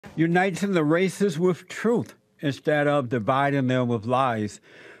uniting the races with truth instead of dividing them with lies.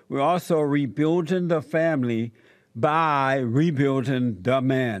 We're also rebuilding the family by rebuilding the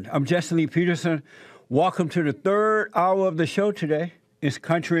man. I'm Jesse Lee Peterson. Welcome to the third hour of the show today. It's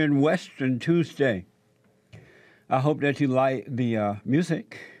Country and Western Tuesday. I hope that you like the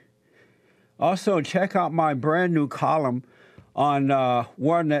music. Also, check out my brand new column on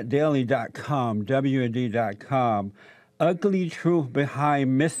warnetdaily.com, WND.com. Ugly Truth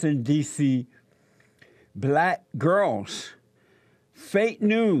Behind Missing DC Black Girls. Fake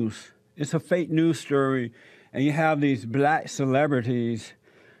news. It's a fake news story. And you have these black celebrities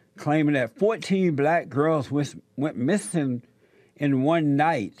claiming that 14 black girls went missing in one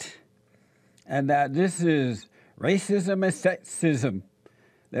night. And that this is racism and sexism.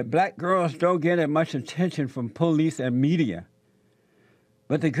 That black girls don't get as much attention from police and media.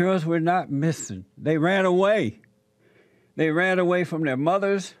 But the girls were not missing. They ran away. They ran away from their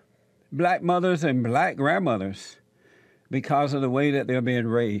mothers, black mothers and black grandmothers because of the way that they're being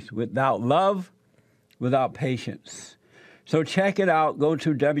raised, without love, without patience. So check it out. Go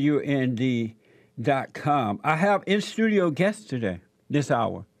to WND.com. I have in-studio guests today, this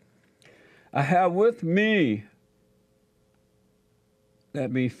hour. I have with me,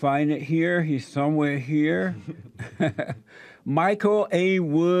 let me find it here. He's somewhere here. Michael A.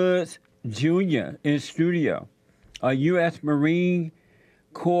 Woods Jr. in studio. A U.S. Marine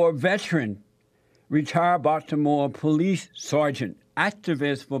Corps veteran, retired Baltimore police sergeant,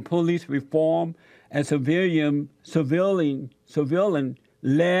 activist for police reform and civilian-led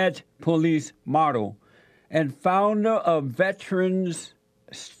police model, and founder of Veterans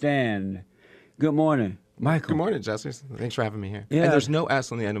Stand. Good morning, Michael. Good morning, Jesse. Thanks for having me here. Yeah. And there's no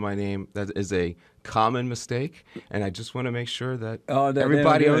S on the end of my name. That is a common mistake, and I just want to make sure that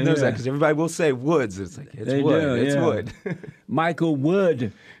everybody knows that, because everybody will say Woods. It's like, it's Wood. It's Wood. Michael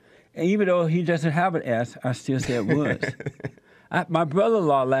Wood. And even though he doesn't have an S, I still said Woods. My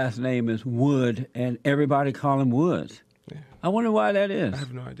brother-in-law last name is Wood, and everybody call him Woods. Yeah. I wonder why that is. I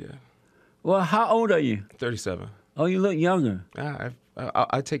have no idea. Well, how old are you? 37. Oh, you look younger.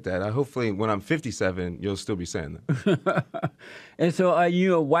 I take that. Hopefully, when I'm 57, you'll still be saying that. And so are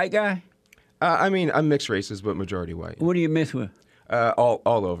you a white guy? I mean, I'm mixed races, but majority white. What do you mix with? All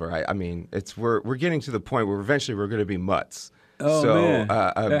over. I mean, we're getting to the point where eventually we're going to be mutts. Oh, so, man.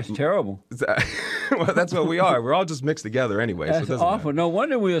 That's terrible. Well, that's what we are. We're all just mixed together anyway. That's so it awful. matter. No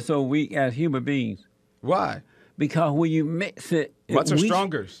wonder we are so weak as human beings. Why? Because when you mix it, Mutts are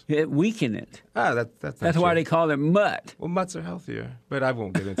stronger. It weakens it. That's why they call it mutt. Well, mutts are healthier, but I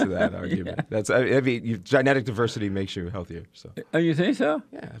won't get into that argument. Genetic diversity makes you healthier. So. Oh, you think so?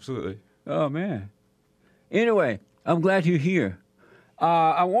 Yeah, absolutely. Oh, man. Anyway, I'm glad you're here.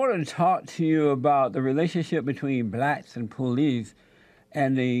 I wanted to talk to you about the relationship between blacks and police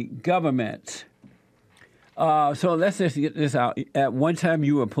and the government. So let's just get this out. At one time,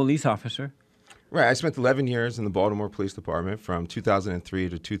 you were a police officer. Right. I spent 11 years in the Baltimore Police Department from 2003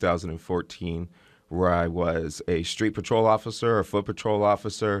 to 2014, where I was a street patrol officer, a foot patrol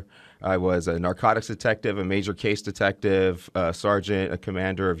officer. I was a narcotics detective, a major case detective, a sergeant, a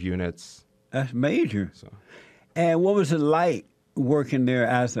commander of units. That's major. So. And what was it like working there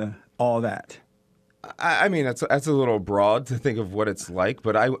as all that? I mean, that's a little broad to think of what it's like,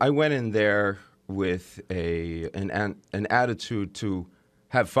 but I went in there with an attitude to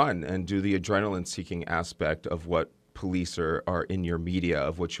have fun and do the adrenaline-seeking aspect of what police are in your media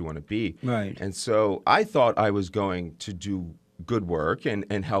of what you want to be. Right. And so I thought I was going to do good work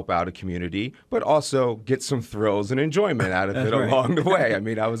and help out a community, but also get some thrills and enjoyment out of it along the way. I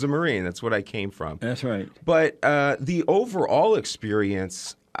mean, I was a Marine. That's what I came from. That's right. But the overall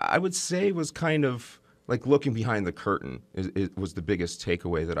experience, I would say, was kind of like looking behind the curtain. It was the biggest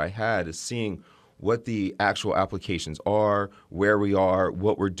takeaway that I had, is seeing what the actual applications are, where we are,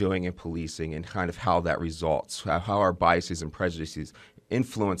 what we're doing in policing, and kind of how that results, how our biases and prejudices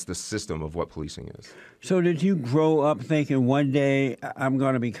influence the system of what policing is. So did you grow up thinking one day I'm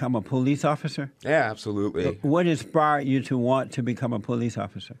going to become a police officer? Yeah, absolutely. What inspired you to want to become a police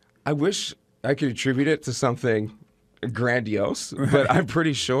officer? I wish I could attribute it to something grandiose, but I'm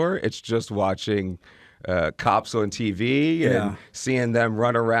pretty sure it's just watching cops on TV and seeing them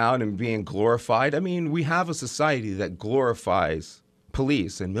run around and being glorified. I mean, we have a society that glorifies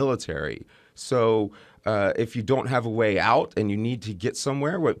police and military. So if you don't have a way out and you need to get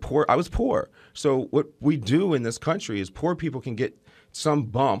somewhere, I was poor. So what we do in this country is poor people can get some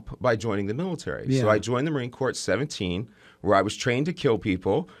bump by joining the military. Yeah. So I joined the Marine Corps at 17, where I was trained to kill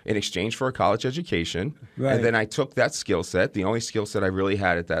people in exchange for a college education. Right. And then I took that skill set, the only skill set I really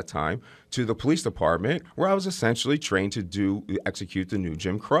had at that time, to the police department, where I was essentially trained to execute the new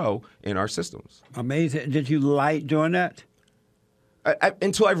Jim Crow in our systems. Amazing. Did you like doing that?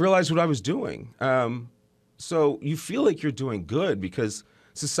 Until I realized what I was doing. So you feel like you're doing good because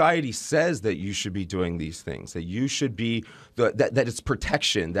society says that you should be doing these things, that you should be, that it's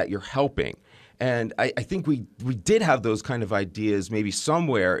protection, that you're helping. And I think we did have those kind of ideas maybe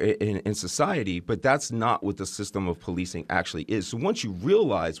somewhere in society, but that's not what the system of policing actually is. So once you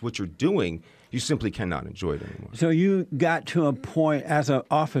realize what you're doing, you simply cannot enjoy it anymore. So you got to a point as an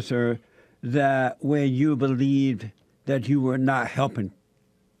officer that where you believed that you were not helping.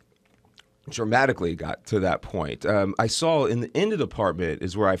 Dramatically got to that point. I saw in the department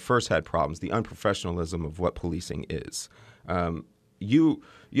is where I first had problems, the unprofessionalism of what policing is. You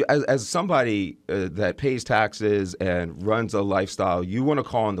as somebody that pays taxes and runs a lifestyle, you want to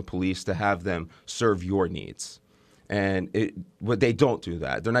call on the police to have them serve your needs. And they don't do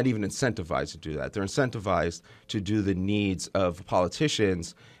that. They're not even incentivized to do that. They're incentivized to do the needs of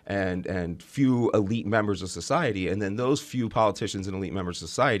politicians and few elite members of society. And then those few politicians and elite members of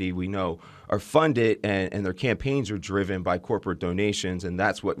society, we know, are funded and their campaigns are driven by corporate donations. And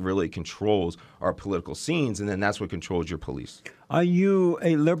that's what really controls our political scenes. And then that's what controls your police. Are you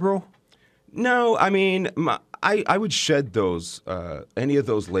a liberal? No, I mean, I would shed those, any of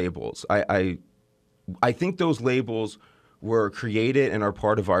those labels. I think those labels were created and are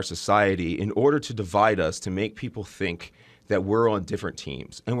part of our society in order to divide us, to make people think that we're on different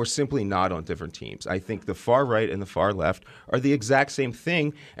teams, and we're simply not on different teams. I think the far right and the far left are the exact same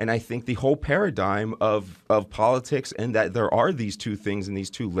thing, and I think the whole paradigm of politics and that there are these two things and these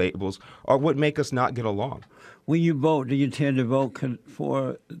two labels are what make us not get along. When you vote, do you tend to vote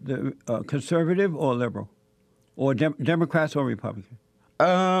for the conservative or liberal, or Democrats or Republican?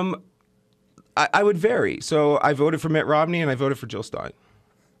 I would vary. So I voted for Mitt Romney and I voted for Jill Stein.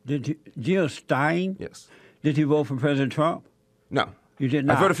 Jill Stein? Yes. Did you vote for President Trump? No. You did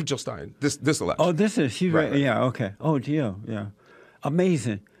not? I voted for Jill Stein this election. Oh, she's right. Yeah, okay. Oh, Jill, yeah.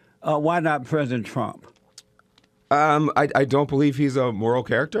 Amazing. Why not President Trump? I don't believe he's a moral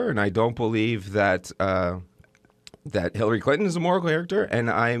character, and I don't believe that that Hillary Clinton is a moral character,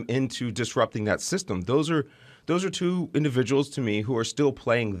 and I'm into disrupting that system. Those are two individuals to me who are still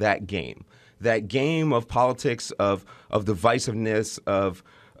playing that game of politics, of divisiveness,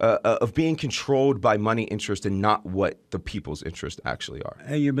 of being controlled by money interest and not what the people's interests actually are.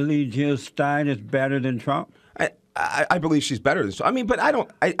 And you believe Jill Stein is better than Trump? I believe she's better than Trump. I mean, but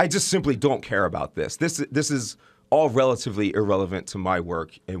I just simply don't care about this. This is all relatively irrelevant to my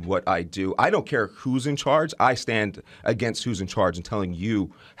work and what I do. I don't care who's in charge. I stand against who's in charge and telling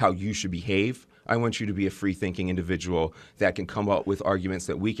you how you should behave. I want you to be a free-thinking individual that can come up with arguments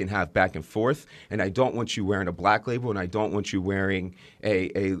that we can have back and forth. And I don't want you wearing a black label, and I don't want you wearing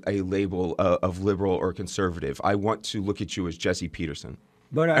a label of liberal or conservative. I want to look at you as Jesse Peterson.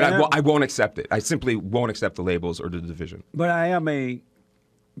 But I won't accept it. I simply won't accept the labels or the division. But I am a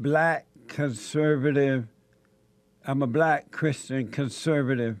black conservative. I'm a black Christian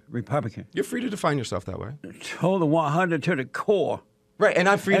conservative Republican. You're free to define yourself that way. Total 100 to the core. Right, and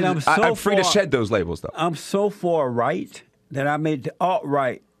I'm free to shed those labels, though. I'm so far right that I made the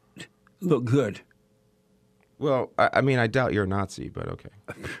alt-right look good. Well, I mean, I doubt you're a Nazi, but okay.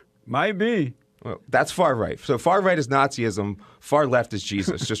 Might be. Well, that's far right. So far right is Nazism, far left is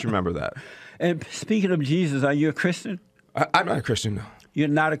Jesus. Just remember that. And speaking of Jesus, are you a Christian? I'm not a Christian, no. You're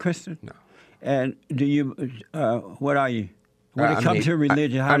not a Christian? No. And do you, what are you? When it comes to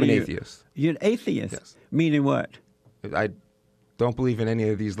religion, I'm an atheist. You're an atheist? Yes. Meaning what? I don't believe in any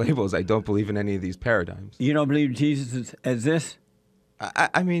of these labels. I don't believe in any of these paradigms. You don't believe Jesus exists?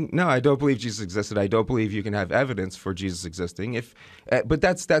 I mean, no, I don't believe Jesus existed. I don't believe you can have evidence for Jesus existing. But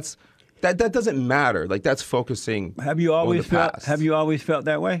that doesn't matter. Like, that's focusing Have you always on the past. Have you always felt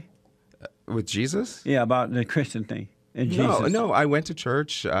that way? With Jesus? Yeah, about the Christian thing and Jesus. No. I went to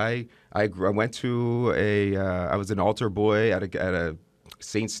church. I went to I was an altar boy at a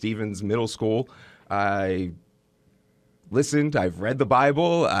St. Stephen's middle school. I listened. I've read the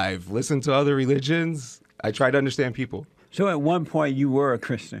Bible. I've listened to other religions. I try to understand people. So at one point you were a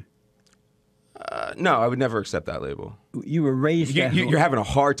Christian. No, I would never accept that label. You were raised. You're having a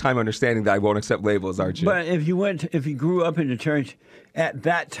hard time understanding that I won't accept labels, aren't you? But if you grew up in the church, at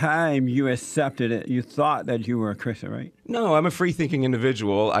that time you accepted it. You thought that you were a Christian, right? No, I'm a free-thinking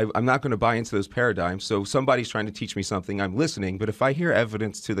individual. I'm not going to buy into those paradigms. So if somebody's trying to teach me something, I'm listening. But if I hear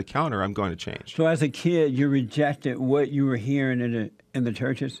evidence to the counter, I'm going to change. So as a kid, you rejected what you were hearing in the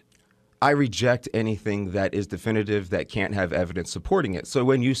churches? I reject anything that is definitive that can't have evidence supporting it. So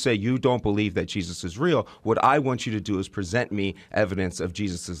when you say you don't believe that Jesus is real, what I want you to do is present me evidence of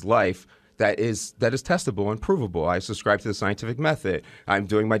Jesus's life that is testable and provable. I subscribe to the scientific method. I'm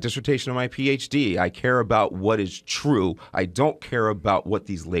doing my dissertation on my PhD. I care about what is true. I don't care about what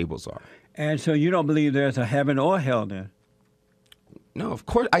these labels are. And so you don't believe there's a heaven or hell then? No, of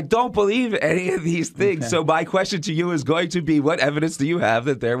course, I don't believe any of these things. Okay. So my question to you is going to be, what evidence do you have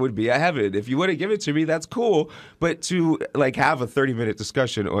that there would be a heaven? If you want to give it to me, that's cool. But to have a 30-minute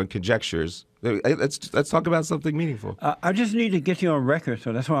discussion on conjectures, let's talk about something meaningful. I just need to get you on record,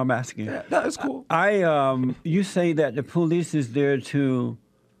 so that's why I'm asking. Yeah, no, that's cool. You say that the police is there to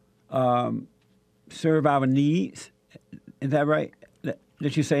serve our needs. Is that right?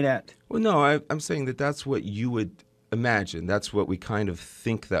 Did you say that? Well, no, I'm saying that that's what you would imagine. That's what we kind of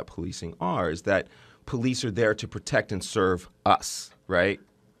think that policing are, is that police are there to protect and serve us, right?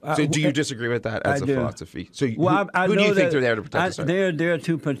 So do you disagree with that as a philosophy? So who do you think they're there to protect and serve? They're there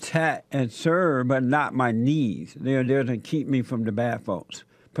to protect and serve, but not my needs. They're there to keep me from the bad folks,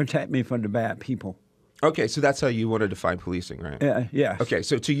 protect me from the bad people. Okay, so that's how you want to define policing, right? Yeah. Okay,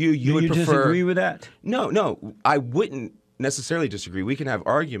 so to you would prefer... Do you disagree with that? No, I wouldn't necessarily disagree. We can have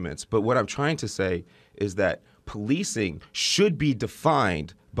arguments, but what I'm trying to say is that policing should be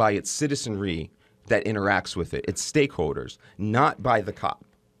defined by its citizenry that interacts with it, its stakeholders, not by the cop.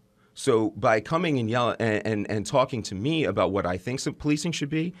 So by coming and yelling and talking to me about what I think some policing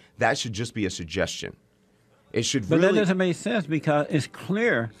should be, that should just be a suggestion. It should But really... that doesn't make sense because it's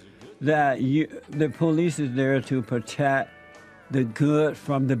clear that the police is there to protect the good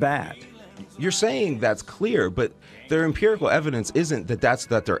from the bad. You're saying that's clear, but their empirical evidence isn't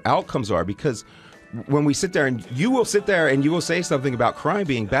that their outcomes are, because when we sit there and you will say something about crime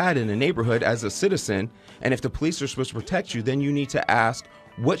being bad in a neighborhood as a citizen, and if the police are supposed to protect you, then you need to ask,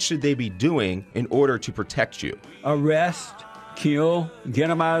 what should they be doing in order to protect you? Arrest, kill, get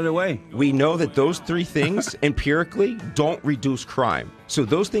them out of the way. We know that those three things empirically don't reduce crime. So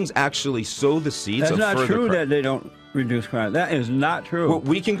those things actually sow the seeds of further crime. That's not true that they don't reduce crime. That is not true. Well,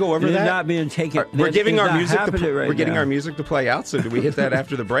 we can go over that. It's not being taken. We're giving our music. We're getting our music to play out. So do we hit that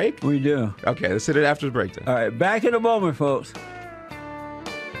after the break? We do. Okay, let's hit it after the break then. All right, back in a moment, folks.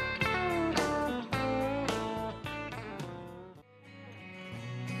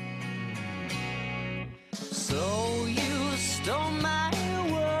 So you stole my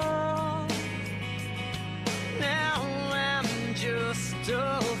world. Now I'm just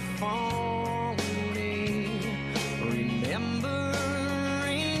a phony, remembering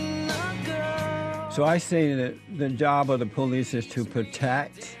a girl. So I say that the job of the police is to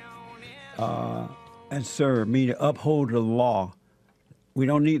protect and serve, meaning uphold the law. We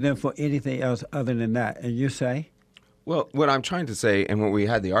don't need them for anything else other than that. And you say? Well, what I'm trying to say, and what we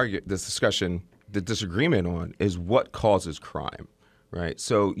had this discussion, the disagreement on, is what causes crime, right?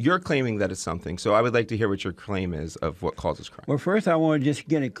 So you're claiming that it's something. So I would like to hear what your claim is of what causes crime. Well, first I want to just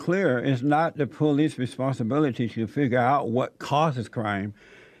get it clear. It's not the police responsibility to figure out what causes crime.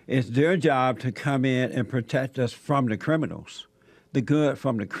 It's their job to come in and protect us from the criminals, the good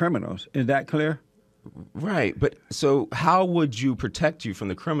from the criminals. Is that clear? Right, but so how would you protect you from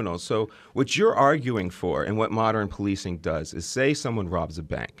the criminals? So what you're arguing for and what modern policing does is, say someone robs a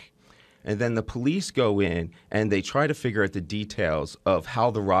bank, and then the police go in and they try to figure out the details of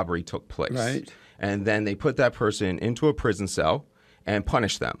how the robbery took place. Right. And then they put that person into a prison cell and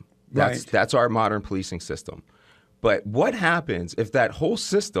punish them. Right. That's our modern policing system. But what happens if that whole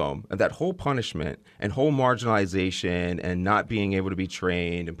system, that whole punishment and whole marginalization and not being able to be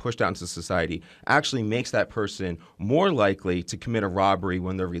trained and pushed out into society actually makes that person more likely to commit a robbery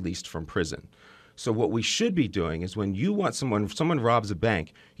when they're released from prison? So what we should be doing is, when you want if someone robs a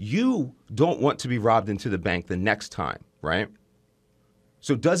bank, you don't want to be robbed into the bank the next time, right?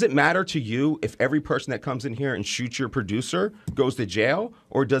 So does it matter to you if every person that comes in here and shoots your producer goes to jail,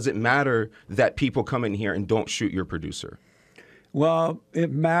 or does it matter that people come in here and don't shoot your producer? Well,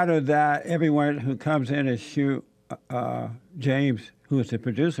 it matters that everyone who comes in and shoot James, who is the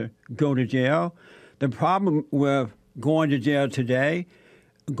producer, go to jail. The problem with going to jail today,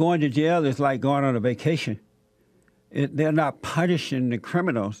 going to jail is like going on a vacation. They're not punishing the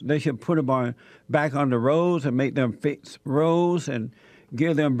criminals. They should put them back on the roads and make them fix roads and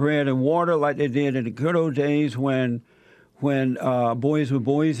give them bread and water like they did in the good old days when boys were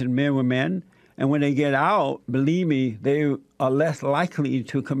boys and men were men. And when they get out, believe me, they are less likely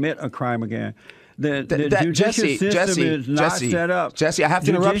to commit a crime again. The judicial system is not set up. Jesse, I have to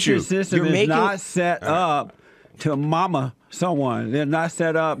interrupt you. The judicial system is not set up to mama someone. They're not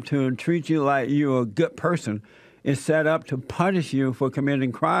set up to treat you like you're a good person. is set up to punish you for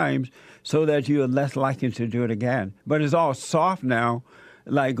committing crimes so that you are less likely to do it again. But it's all soft now,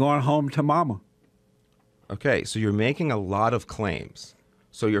 like going home to mama. Okay, so you're making a lot of claims.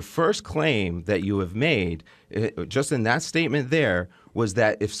 So your first claim that you have made, just in that statement there, was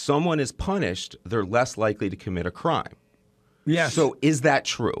that if someone is punished, they're less likely to commit a crime. Yes. So is that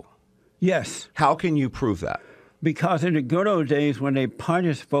true? Yes. How can you prove that? Because in the good old days when they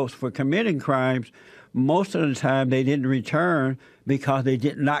punished folks for committing crimes, most of the time they didn't return because they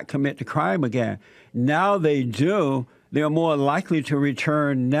did not commit the crime again. Now they do. They're more likely to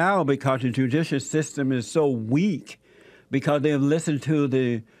return now because the judicial system is so weak, because they've listened to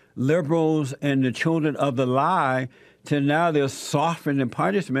the liberals and the children of the lie, to now they're softened in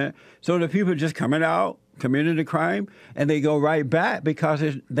punishment. So the people just coming out, committing the crime, and they go right back because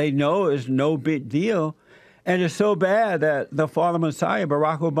they know it's no big deal. And it's so bad that the Father Messiah,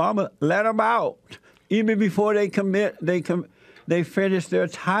 Barack Obama, let them out even before they they finish their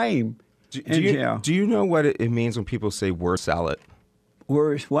time in jail. Do you know what it means when people say word salad?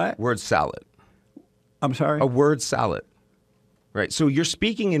 Words what? Word salad. I'm sorry? A word salad. Right. So you're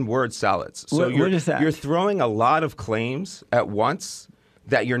speaking in word salads. So what is that? You're throwing a lot of claims at once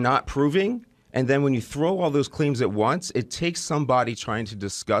that you're not proving. And then when you throw all those claims at once, it takes somebody trying to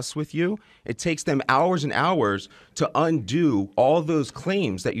discuss with you. It takes them hours and hours to undo all those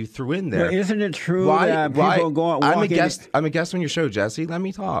claims that you threw in there. Well, isn't it true that people going? I'm a guest on your show, Jesse. Let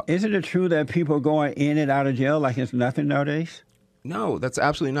me talk. Isn't it true that people are going in and out of jail like it's nothing nowadays? No, that's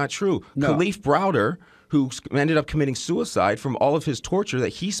absolutely not true. No. Khalif Browder, who ended up committing suicide from all of his torture that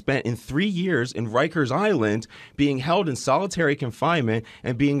he spent in 3 years in Rikers Island, being held in solitary confinement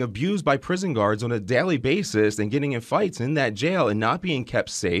and being abused by prison guards on a daily basis and getting in fights in that jail and not being kept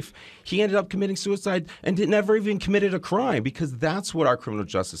safe. He ended up committing suicide and never even committed a crime, because that's what our criminal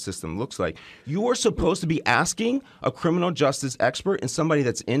justice system looks like. You are supposed to be asking a criminal justice expert and somebody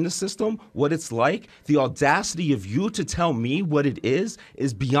that's in the system what it's like. The audacity of you to tell me what it is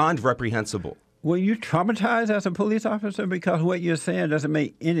beyond reprehensible. Were you traumatized as a police officer? Because what you're saying doesn't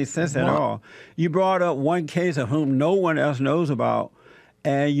make any sense at all. You brought up one case of whom no one else knows about,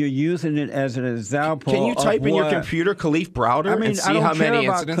 and you're using it as an example. Can you type in your computer Khalif Browder and see how many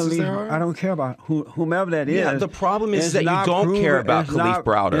incidences there are? I don't care about whomever that is. Yeah, the problem is that you don't care about Khalif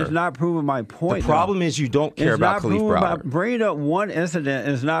Browder. It's not proving my point. The problem is you don't care about Khalif Browder. Bringing up one incident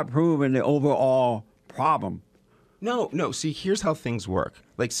is not proving the overall problem. No. See, here's how things work.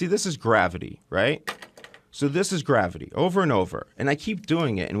 Like, see, this is gravity, right? So this is gravity over and over. And I keep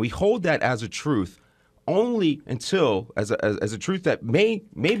doing it. And we hold that as a truth only until, as a truth that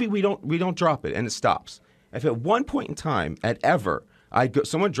maybe we don't drop it and it stops. If at one point in time,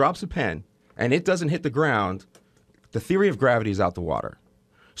 someone drops a pen and it doesn't hit the ground, the theory of gravity is out the water.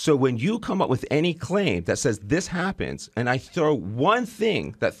 So when you come up with any claim that says this happens, and I throw one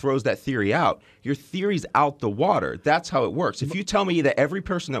thing that throws that theory out, your theory's out the water. That's how it works. If you tell me that every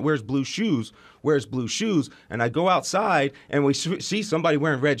person that wears blue shoes, and I go outside and we see somebody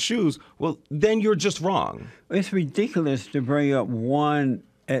wearing red shoes, well, then you're just wrong. It's ridiculous to bring up one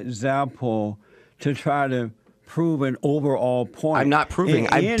example to try to prove an overall point. I'm not proving.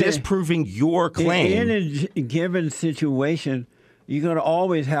 I'm disproving your claim. In a given situation, you're going to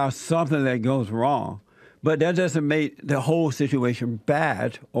always have something that goes wrong. But that doesn't make the whole situation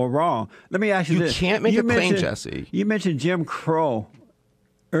bad or wrong. Let me ask you this. You can't make a claim, Jesse. You mentioned Jim Crow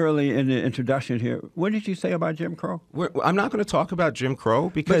early in the introduction here. What did you say about Jim Crow? I'm not going to talk about Jim Crow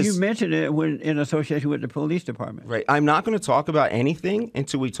because... But you mentioned it in association with the police department. Right. I'm not going to talk about anything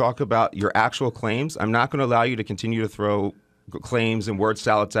until we talk about your actual claims. I'm not going to allow you to continue to throw claims and word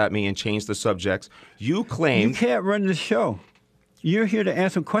salads at me and change the subjects. You claim... You can't run the show. You're here to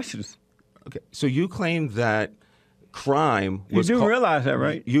answer questions. Okay, so you claim that crime was... You do realize that,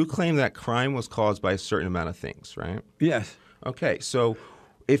 right? You claim that crime was caused by a certain amount of things, right? Yes. Okay, so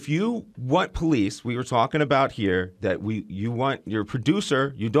if you want police, we were talking about here that you want your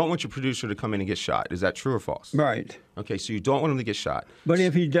producer, you don't want your producer to come in and get shot. Is that true or false? Right. Okay, so you don't want him to get shot. But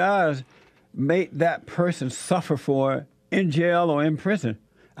if he does, make that person suffer for it in jail or in prison.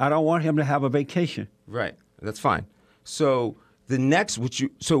 I don't want him to have a vacation. Right, that's fine. So...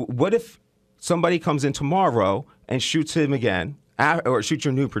 what if somebody comes in tomorrow and shoots him again, or shoots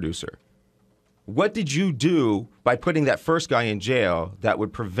your new producer? What did you do by putting that first guy in jail that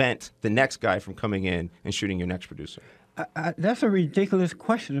would prevent the next guy from coming in and shooting your next producer? That's a ridiculous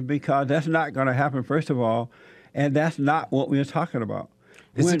question because that's not going to happen, first of all, and that's not what we're talking about.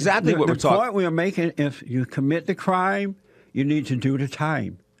 It's exactly what we're talking about. The point we're making, if you commit the crime, you need to do the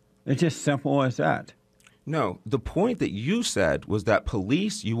time. It's just simple as that. No, the point that you said was that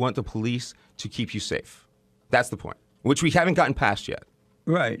you want the police to keep you safe. That's the point, which we haven't gotten past yet.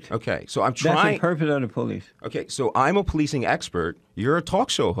 Right. Okay, so I'm That's trying. the purpose of the police. Okay, so I'm a policing expert. You're a talk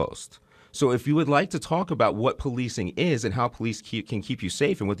show host. So if you would like to talk about what policing is and how police can keep you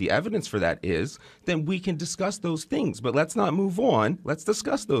safe and what the evidence for that is, then we can discuss those things. But let's not move on. Let's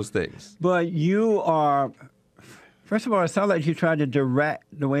discuss those things. But you are, first of all, it sounds like you tried to direct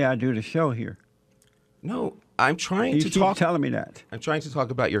the way I do the show here. No, I'm trying You to keep talk. telling me that. I'm trying to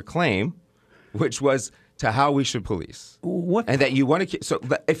talk about your claim, which was to how we should police, What, and that you want to. So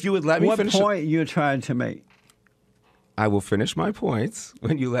if you would let me what finish, point you're trying to make? I will finish my points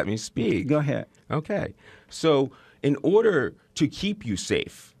when you let me speak. Go ahead. Okay. So, in order to keep you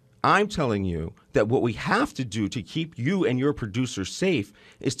safe, I'm telling you that what we have to do to keep you and your producer safe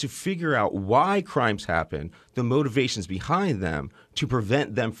is to figure out why crimes happen, the motivations behind them, to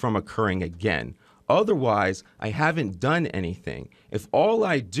prevent them from occurring again. Otherwise, I haven't done anything. If all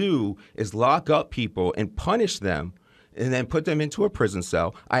I do is lock up people and punish them and then put them into a prison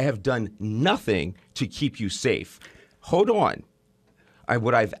cell, I have done nothing to keep you safe. Hold on.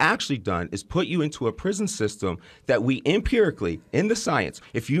 What I've actually done is put you into a prison system that we empirically, in the science,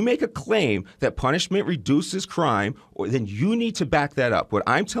 if you make a claim that punishment reduces crime, then you need to back that up. What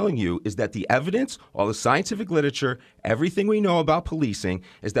I'm telling you is that the evidence, all the scientific literature, everything we know about policing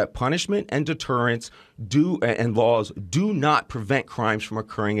is that punishment and deterrence and laws do not prevent crimes from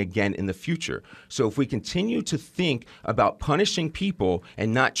occurring again in the future. So if we continue to think about punishing people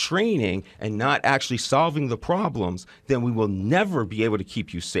and not training and not actually solving the problems, then we will never be able to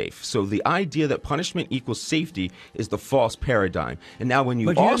keep you safe. So the idea that punishment equals safety is the false paradigm. And now when you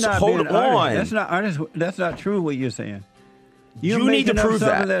But you're also not hold being on, honest. That's not honest. That's not true what you're saying. You're you need to making up prove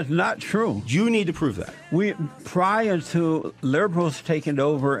something that. That's not true. You need to prove that. We prior to liberals taking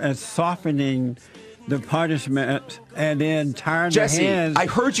over and softening the punishment and then tying Jesse, the hands. I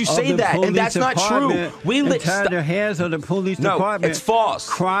heard you of say the that, and police that's not true. department and tying the hands of the police No, department. it's false.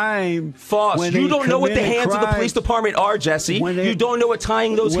 Crime. False. when You they don't know what the committed hands of the crime- police department are, Jesse. when they- You don't know what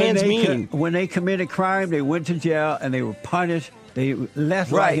tying those when hands they mean. when they committed crime, they went to jail and they were punished. They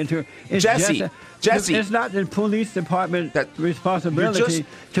less Right. like into Jesse, Jesse. It's not the police department That- responsibility you're just-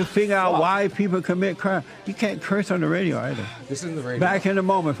 to figure out why people commit crime. You can't curse on the radio either. This isn't the radio. Back in a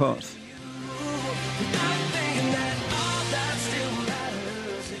moment, folks.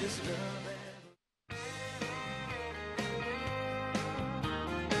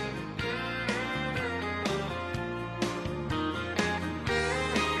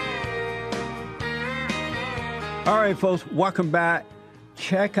 All right, folks, welcome back.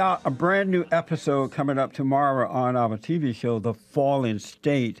 Check out a brand new episode coming up tomorrow on our TV show, The Fallen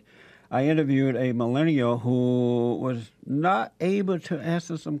State. I interviewed a millennial who was not able to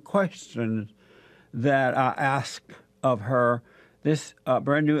answer some questions that I asked of her. This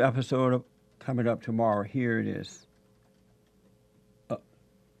brand new episode coming up tomorrow. Here it is.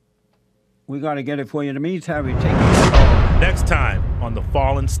 We're going to get it for you. In the meantime, we take it. Next time on The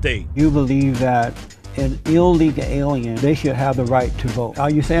Fallen State. You believe that an illegal alien, they should have the right to vote. Are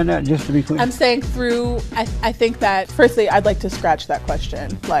you saying that, just to be clear? I'm saying I think that, firstly, I'd like to scratch that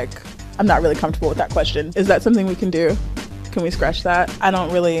question. Like, I'm not really comfortable with that question. Is that something we can do? Can we scratch that? I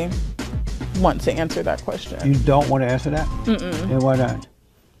don't really want to answer that question. You don't want to answer that? Mm-mm. And why not?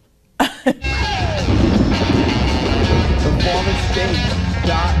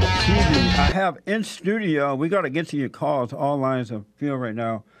 TheFallenState.tv. I have in studio, we got to get to your calls. All lines are filled right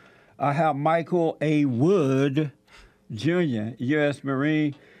now. I have Michael A. Wood, Jr., U.S.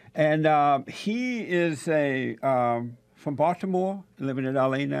 Marine, and he is from Baltimore, living in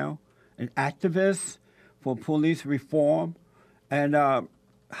L.A. now, an activist for police reform. And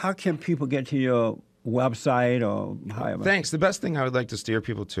how can people get to your website or however? Thanks. The best thing I would like to steer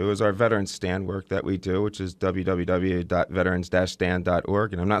people to is our veteran stand work that we do, which is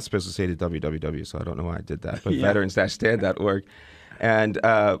www.veterans-stand.org. And I'm not supposed to say the www, so I don't know why I did that, but veterans-stand.org. And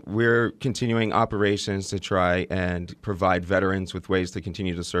we're continuing operations to try and provide veterans with ways to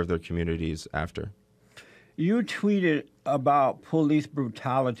continue to serve their communities after. You tweeted about police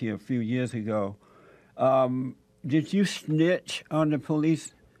brutality a few years ago. Did you snitch on the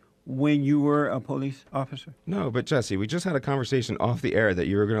police when you were a police officer? No, but Jesse, we just had a conversation off the air that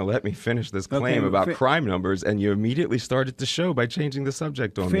you were going to let me finish this claim Okay, about crime numbers, and you immediately started the show by changing the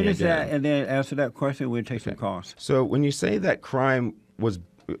subject on me again. Finish that and then answer that question. We'll take some calls. So when you say that crime was,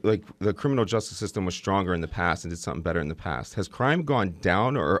 like, the criminal justice system was stronger in the past and did something better in the past, has crime gone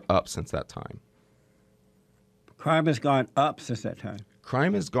down or up since that time? Crime has gone up since that time.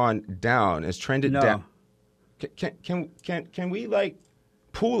 Crime has gone down, has trended No. down. Can we, like,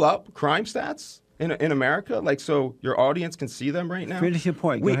 pull up crime stats in America? Like, so your audience can see them right now? Finish your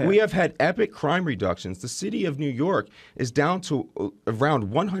point. Go We, ahead. we have had epic crime reductions. The city of New York is down to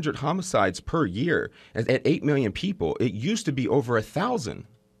around 100 homicides per year at 8 million people. It used to be over 1,000.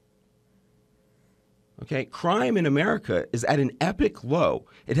 Okay, crime in America is at an epic low.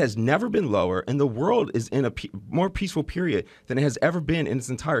 It has never been lower, and the world is in a more peaceful period than it has ever been in its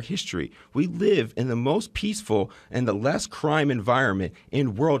entire history. We live in the most peaceful and the less crime environment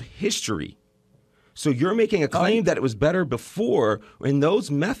in world history. So you're making a claim that it was better before, and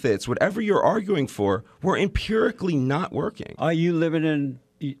those methods, whatever you're arguing for, were empirically not working. Are you living in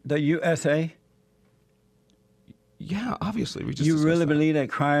the USA? Yeah, obviously. We just You discussed really that. believe that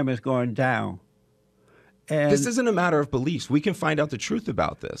crime is going down? And This isn't a matter of beliefs. We can find out the truth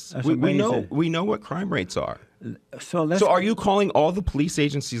about this. That's We know amazing. what crime rates are. so let's. So are you calling all the police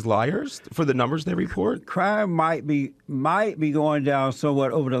agencies liars for the numbers they report? Crime might be going down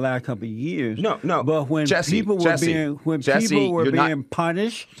somewhat over the last couple of years. No. But when Jesse, people were Jesse, being you're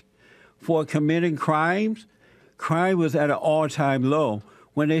punished for committing crimes, crime was at an all-time low.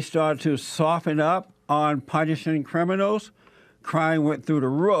 When they started to soften up on punishing criminals, crime went through the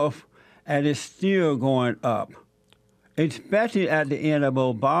roof, and it's still going up, especially at the end of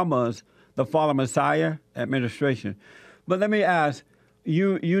Obama's The Fall of Messiah administration. But let me ask,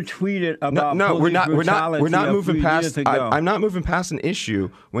 you tweeted about No, police we're not brutality moving a few past. years ago. I'm not moving past an issue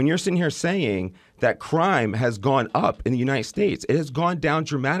when you're sitting here saying that crime has gone up in the United States. It has gone down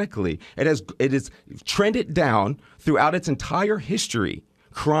dramatically. It is trended down throughout its entire history.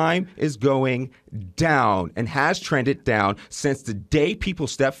 Crime is going down and has trended down since the day people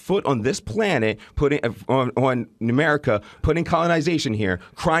stepped foot on this planet, putting on America, putting colonization here.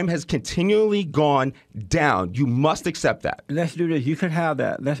 Crime has continually gone down. You must accept that. Let's do this. You can have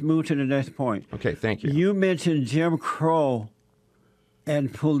that. Let's move to the next point. Okay, thank you. You mentioned Jim Crow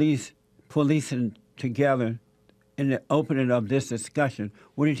and policing together in the opening of this discussion.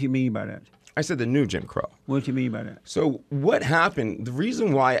 What did you mean by that? I said the new Jim Crow. What did you mean by that? So what happened, the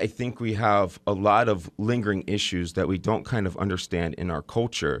reason why I think we have a lot of lingering issues that we don't kind of understand in our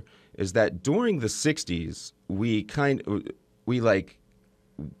culture is that during the 60s, we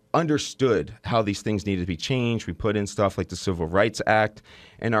understood how these things needed to be changed. We put in stuff like the Civil Rights Act,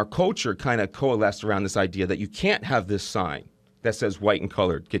 and our culture kind of coalesced around this idea that you can't have this sign that says white and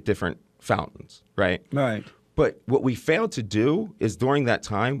colored, get different fountains, right? Right. But what we failed to do is during that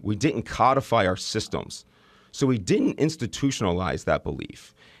time, we didn't codify our systems. So we didn't institutionalize that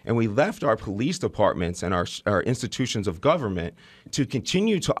belief. And we left our police departments and our institutions of government to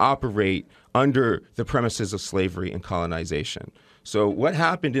continue to operate under the premises of slavery and colonization. So what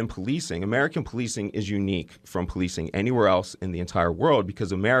happened in policing, American policing is unique from policing anywhere else in the entire world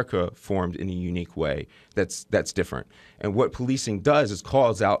because America formed in a unique way that's different. And what policing does is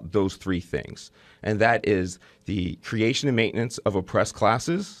calls out those three things. And that is the creation and maintenance of oppressed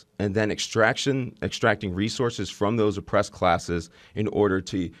classes, and then extracting resources from those oppressed classes in order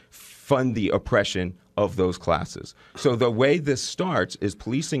to fund the oppression of those classes. So the way this starts is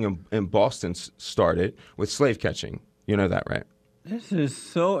policing in Boston started with slave catching. You know that, right? This is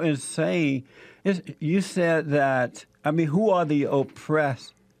so insane. You said that, who are the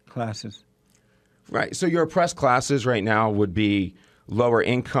oppressed classes? Right. So your oppressed classes right now would be lower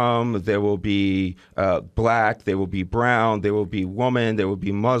income, there will be black, there will be brown, there will be woman, there will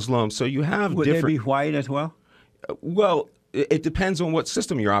be Muslim. So you have Would different... they be white as well? Well, it depends on what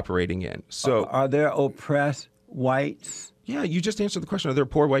system you're operating in. So Are there oppressed whites? yeah, you just answered the question. Are there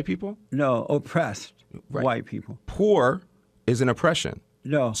poor white people? No, oppressed Right. white people. Poor is an oppression.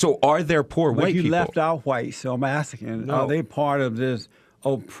 No. So are there poor But white you people? left out white, so I'm asking, No. are they part of this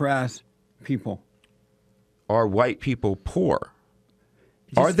oppressed people? Are white people poor?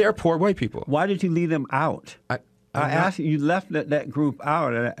 Are there poor white people? Why did you leave them out? I asked you left that group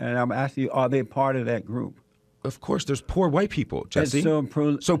out, and I'm asking you, are they part of that group? Of course, there's poor white people, Jesse. so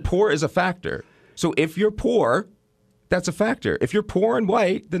So poor is a factor. So if you're poor, that's a factor. If you're poor and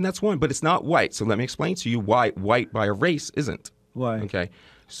white, then that's one, but it's not white. So let me explain to you why white by a race isn't. Why? Okay.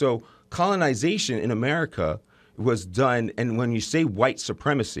 So colonization in America was done, and when you say white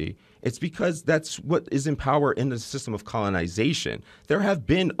supremacy, it's because that's what is in power in the system of colonization. There have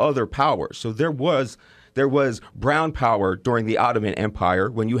been other powers. So there was brown power during the Ottoman Empire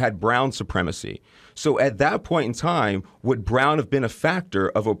when you had brown supremacy. So at that point in time, would brown have been a factor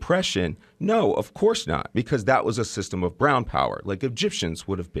of oppression? No, of course not, because that was a system of brown power, like Egyptians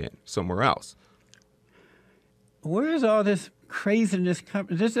would have been somewhere else. Where is all this craziness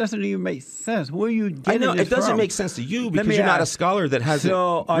coming? This doesn't even make sense. Where are you I getting know this it doesn't from? make sense to you Let because me you're not a ask, scholar that hasn't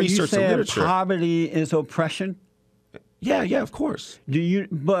So are you researched the saying literature. poverty is oppression? Yeah, of course.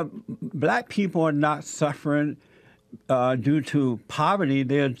 But black people are not suffering due to poverty.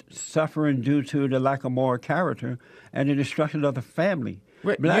 They're suffering due to the lack of moral character and the destruction of the family.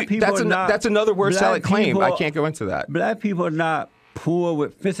 Right. Black people That's are not. that's another word salad black claim. I people- can't go into that. Black people are not poor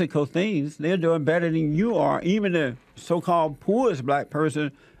with physical things. They're doing better than you are. Even the so-called poorest black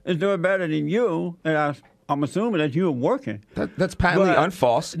person is doing better than you. And I'm assuming that you're working. That's patently But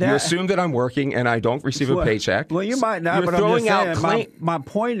unfalse. You that- assume that I'm working and I don't receive a paycheck. Well, you might not, You're but I'm throwing just out saying. My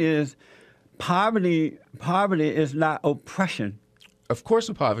point is, poverty is not oppression. Of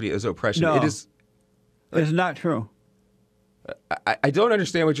course, poverty is oppression. No. It is. It's not true. I don't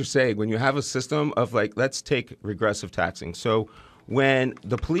understand what you're saying when you have a system of like, let's take regressive taxing. So when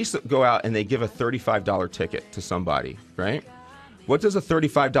the police go out and they give a $35 ticket to somebody, right? What does a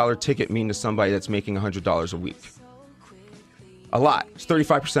 $35 ticket mean to somebody that's making $100 a week? A lot. It's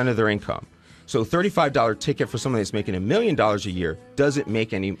 35% of their income. So a $35 ticket for somebody that's making $1 million a year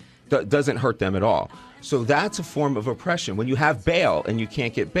doesn't hurt them at all. So that's a form of oppression. When you have bail and you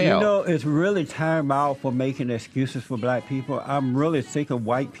can't get bail. You know, it's really time out for making excuses for black people. I'm really sick of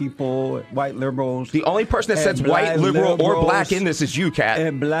white people, white liberals. The only person that and says white, black liberal, or liberals black in this is you, Kat.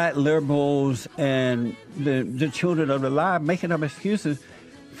 And black liberals and the children of the lie making up excuses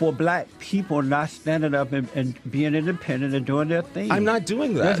for black people not standing up and being independent and doing their thing. I'm not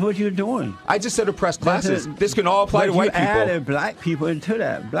doing that. That's what you're doing. I just said oppressed That's classes. it. This can all apply to But white you people. added black people into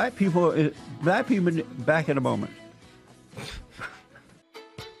that. Black people back in a moment.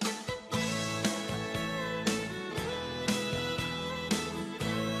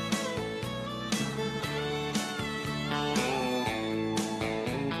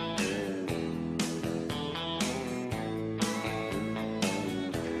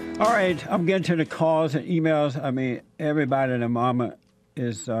 All right, I'm getting to the calls and emails. I mean, everybody and their mama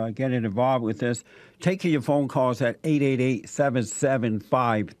is getting involved with this. Taking your phone calls at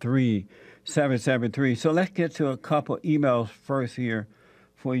 888-7753-773. So let's get to a couple emails first here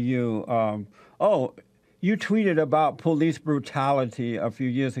for you. You tweeted about police brutality a few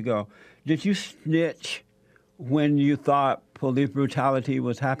years ago. Did you snitch when you thought police brutality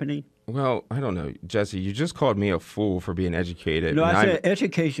was happening? Well, I don't know, Jesse. You just called me a fool for being educated. No, and I said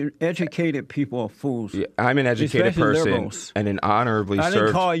educated people are fools. I'm an educated Especially person liberals. and an honorably I served.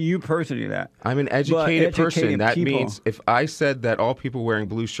 didn't call you personally that. I'm an educated person. educated That people. means if I said that all people wearing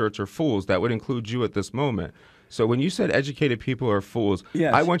blue shirts are fools, that would include you at this moment. So when you said educated people are fools,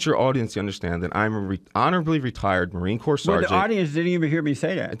 Yes. I want your audience to understand that I'm a honorably retired Marine Corps Well, sergeant. the audience didn't even hear me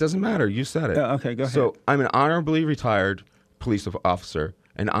say that. It doesn't matter. You said it. Okay, go ahead. So I'm an honorably retired police officer,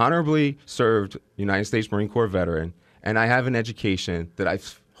 an honorably served United States Marine Corps veteran, and I have an education that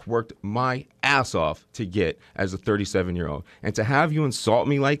I've worked my ass off to get as a 37-year-old. And to have you insult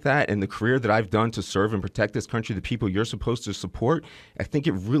me like that and the career that I've done to serve and protect this country, the people you're supposed to support, I think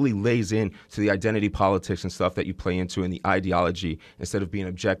it really lays in to the identity politics and stuff that you play into and the ideology instead of being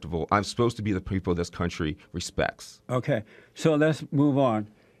objectable. I'm supposed to be the people this country respects. Okay, so let's move on.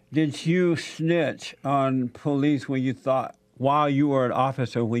 Did you snitch on police when you thought, while you were an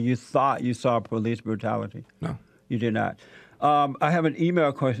officer, when you thought you saw police brutality? No. You did not. I have an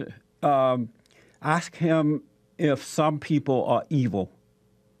email question. Ask him if some people are evil.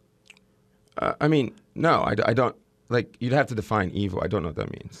 I mean, no, I don't. Like, you'd have to define evil. I don't know what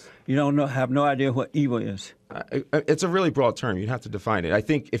that means. You don't know, have no idea what evil is. It's a really broad term. You'd have to define it. I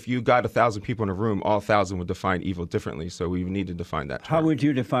think if you got 1,000 people in a room, all 1,000 would define evil differently. So we would need to define that term. How would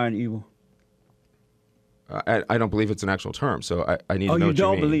you define evil? I don't believe it's an actual term, so I need to know Oh, you what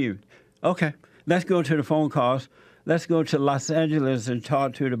don't you mean. believe? Okay, let's go to the phone calls. Let's go to Los Angeles and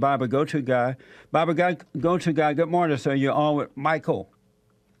talk to the Bible go-to guy. Bible go-to guy, good morning, sir. You're on with Michael.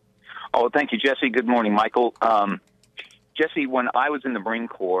 Oh, thank you, Jesse. Good morning, Michael. Jesse, when I was in the Marine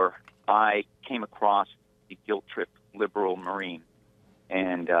Corps, I came across the guilt-tripped liberal Marine,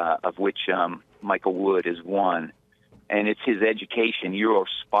 and of which Michael Wood is one. And it's his education. You're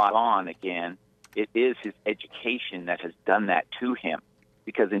spot on again. It is his education that has done that to him.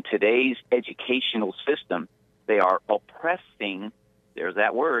 Because in today's educational system, they are oppressing, there's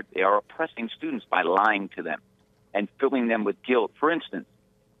that word, they are oppressing students by lying to them and filling them with guilt. For instance,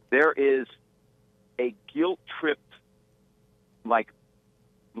 there is a guilt-tripped,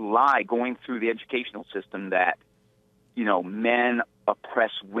 lie going through the educational system that, men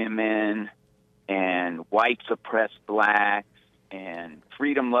oppress women and whites oppress blacks and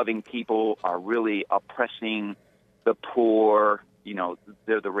freedom-loving people are really oppressing the poor.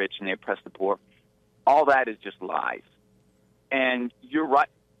 They're the rich and they oppress the poor. All that is just lies. And you're right.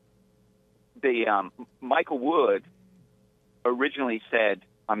 Michael Wood originally said,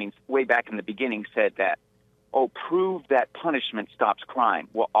 way back in the beginning, said that oh, prove that punishment stops crime.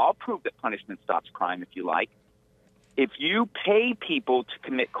 Well, I'll prove that punishment stops crime if you like. If you pay people to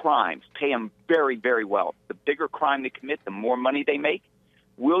commit crimes, pay them very, very well. The bigger crime they commit, the more money they make.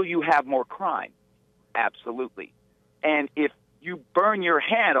 Will you have more crime? Absolutely. And if you burn your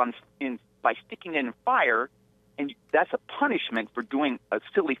hand by sticking it in fire, and that's a punishment for doing a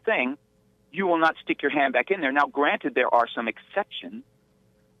silly thing, you will not stick your hand back in there. Now, granted, there are some exceptions.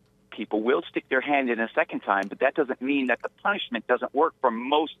 People will stick their hand in a second time, but that doesn't mean that the punishment doesn't work for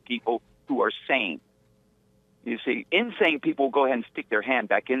most people who are sane. You see, insane people will go ahead and stick their hand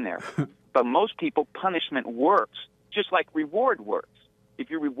back in there. But most people, punishment works, just like reward works. If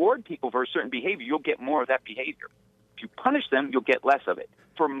you reward people for a certain behavior, you'll get more of that behavior. If you punish them, you'll get less of it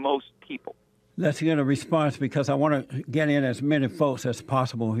for most people. Let's get a response because I want to get in as many folks as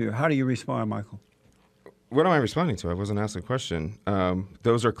possible here. How do you respond, Michael? What am I responding to? I wasn't asked a question.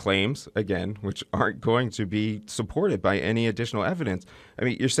 Those are claims, again, which aren't going to be supported by any additional evidence. I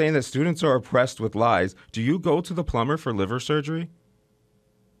mean, you're saying that students are oppressed with lies. Do you go to the plumber for liver surgery?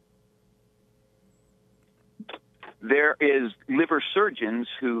 There is liver surgeons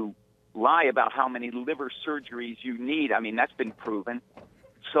who lie about how many liver surgeries you need. I mean, that's been proven.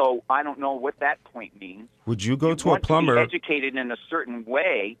 So I don't know what that point means. Would you go to a want plumber? To be educated in a certain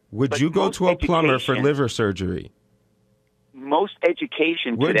way. Would but you go most to a plumber for education- liver surgery? Most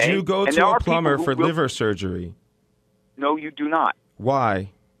education Would today. you go and to there a are people plumber who for will- liver surgery? No, you do not, Why?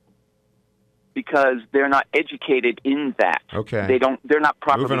 because they're not educated in that. Okay. They're not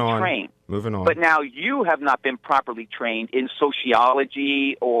properly Moving on. trained. Moving on. But now you have not been properly trained in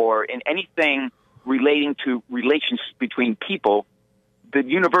sociology or in anything relating to relations between people. The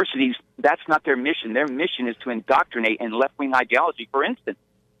universities, that's not their mission. Their mission is to indoctrinate in left-wing ideology. For instance,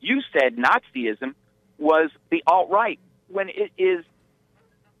 you said Nazism was the alt-right, when it is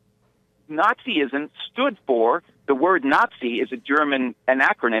Nazism stood for, the word Nazi is a German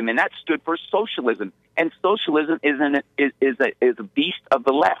acronym, and that stood for socialism. And socialism is a beast of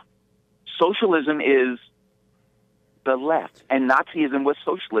the left. Socialism is the left, and Nazism was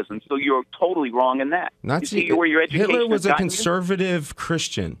socialism. So you're totally wrong in that. Nazi, you see where your education Hitler was has a gotten you? conservative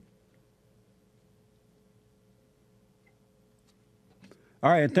Christian.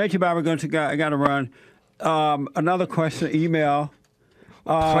 All right, thank you, Bob. I got to run. Another question, email.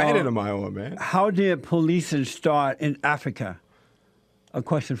 Planted a Iowa, man. How did policing start in Africa? A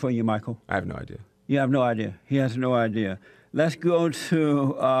question for you, Michael. I have no idea. You have no idea. He has no idea. Let's go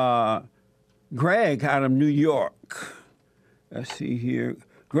to Greg out of New York. Let's see here.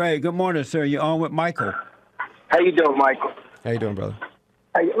 Greg, good morning, sir. You're on with Michael. How you doing, Michael? How you doing, brother?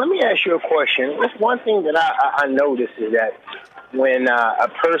 Hey, let me ask you a question. That's one thing that I noticed is that when a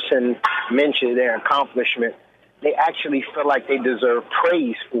person mentions their accomplishment, they actually feel like they deserve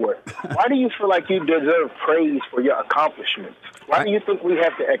praise for it. Why do you feel like you deserve praise for your accomplishments? Why do you think we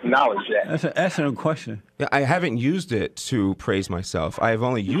have to acknowledge that? That's an excellent question. Yeah, I haven't used it to praise myself. I have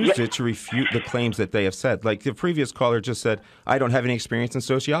only used it to refute the claims that they have said. Like the previous caller just said, I don't have any experience in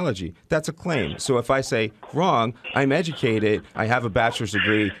sociology. That's a claim. So if I say, wrong, I'm educated, I have a bachelor's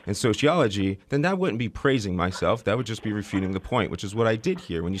degree in sociology, then that wouldn't be praising myself. That would just be refuting the point, which is what I did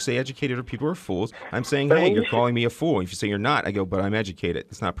here. When you say educated or people are fools, I'm saying, hey, you're calling me a fool. If you say you're not, I go, but I'm educated.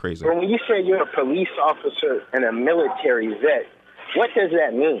 It's not praising. But when you say you're a police officer and a military vet, what does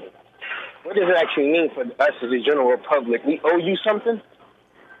that mean? What does it actually mean for us as the general public? We owe you something?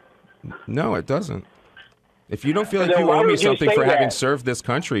 No, it doesn't. If you don't feel like Then you why owe me would you something say for having that? served this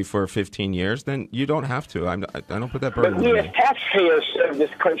country for 15 years, then you don't have to. I don't put that But burden we on as you. taxpayers serve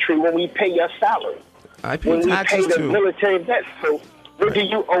this country when we pay your salary. I pay When we pay taxes the too. military vets. So what do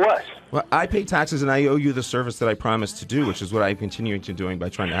you owe us? Well, I pay taxes and I owe you the service that I promised to do, which is what I'm continuing to doing by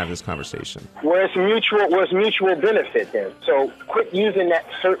trying to have this conversation. Where's mutual benefit then? So quit using that.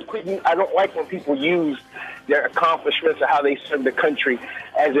 I don't like when people use their accomplishments or how they serve the country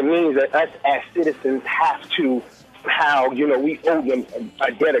as a means that us as citizens have to, we owe them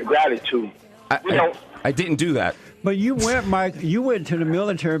a debt of gratitude. I didn't do that. But you went, Mike. You went to the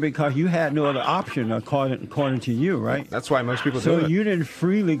military because you had no other option, according to you, right? That's why most people So do it. you didn't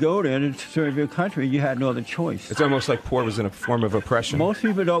freely go there to serve your country. You had no other choice. It's almost like poor was in a form of oppression. Most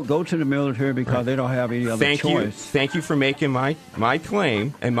people don't go to the military because they don't have any other choice. Thank you for making my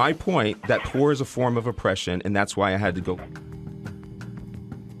claim and my point that poor is a form of oppression, and that's why I had to go.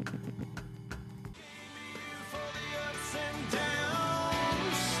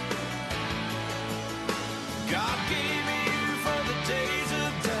 God gave you for the days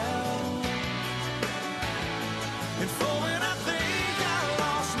of doubt. And for when I think I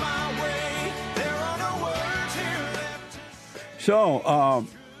lost my way, there are no words here left to say. So,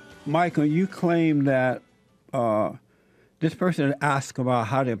 Michael, you claim that this person asked about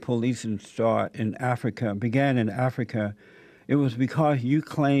how did policing start in Africa, began in Africa. It was because you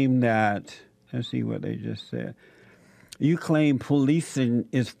claim that, let's see what they just said. You claim policing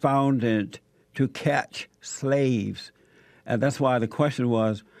is founded to catch slaves. And that's why the question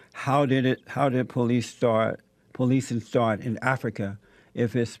was, how did policing start in Africa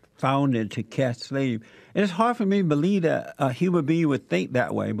if it's founded to catch slaves? And it's hard for me to believe that a human being would think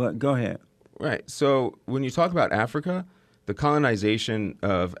that way, but go ahead. Right. So when you talk about Africa, the colonization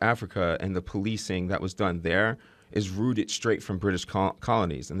of Africa and the policing that was done there is rooted straight from British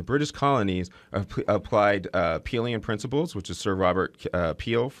colonies. And the British colonies applied Peelian principles, which is Sir Robert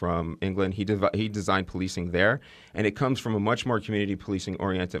Peel from England. He designed policing there. And it comes from a much more community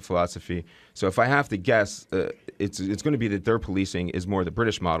policing-oriented philosophy. So if I have to guess, it's going to be that their policing is more the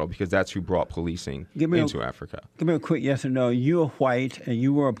British model because that's who brought policing into Africa. Give me a quick yes or no. You're white and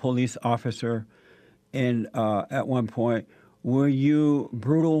you were a police officer at one point. Were you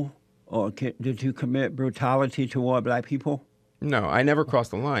brutal? Or did you commit brutality toward black people? No, I never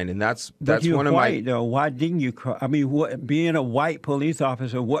crossed the line, and that's you're one of white, though. Why didn't you cross? I mean, being a white police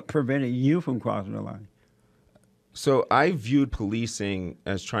officer, what prevented you from crossing the line? So I viewed policing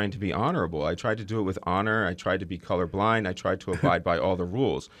as trying to be honorable. I tried to do it with honor. I tried to be colorblind. I tried to abide by all the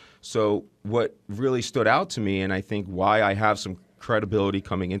rules. So what really stood out to me, and I think why I have some credibility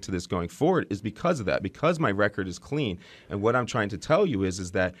coming into this going forward, is because of that, because my record is clean. And what I'm trying to tell you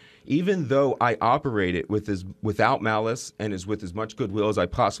is that even though I operated without malice and with as much goodwill as I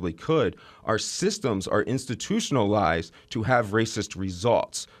possibly could, our systems are institutionalized to have racist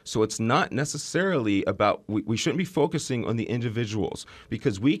results. So it's not necessarily about, we shouldn't be focusing on the individuals,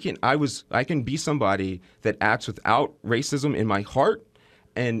 because I can be somebody that acts without racism in my heart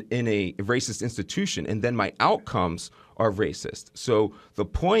and in a racist institution, and then my outcomes are racist. So the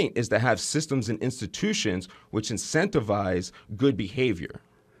point is to have systems and institutions which incentivize good behavior.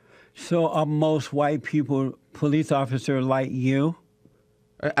 So are most white people police officers like you?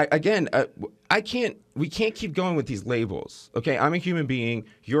 We can't keep going with these labels. Okay, I'm a human being,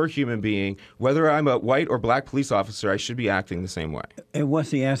 you're a human being. Whether I'm a white or black police officer, I should be acting the same way. And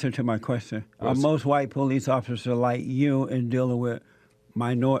what's the answer to my question? Are most white police officers like you in dealing with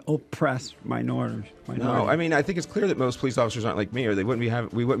oppressed minorities? No, I mean, I think it's clear that most police officers aren't like me, or we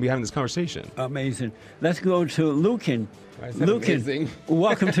wouldn't be having this conversation. Amazing. Let's go to Lucan. Lucan,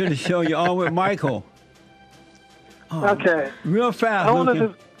 welcome to the show. You're on with Michael. Okay. Real fast,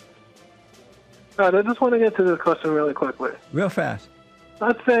 I just want to get to this question really quickly. Real fast.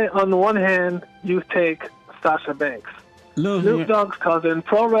 Let's say, on the one hand, you take Sasha Banks, Snoop Dogg's cousin,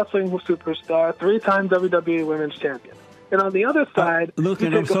 pro wrestling superstar, 3-time WWE Women's Champion. And on the other side, you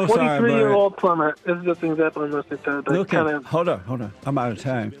take a 43-year-old plumber. This is just an example I'm listening to. Lucan, hold on. I'm out of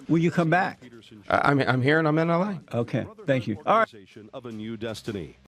time. Will you come back? I'm here and I'm in LA. Okay, thank you. All right. Of a new destiny.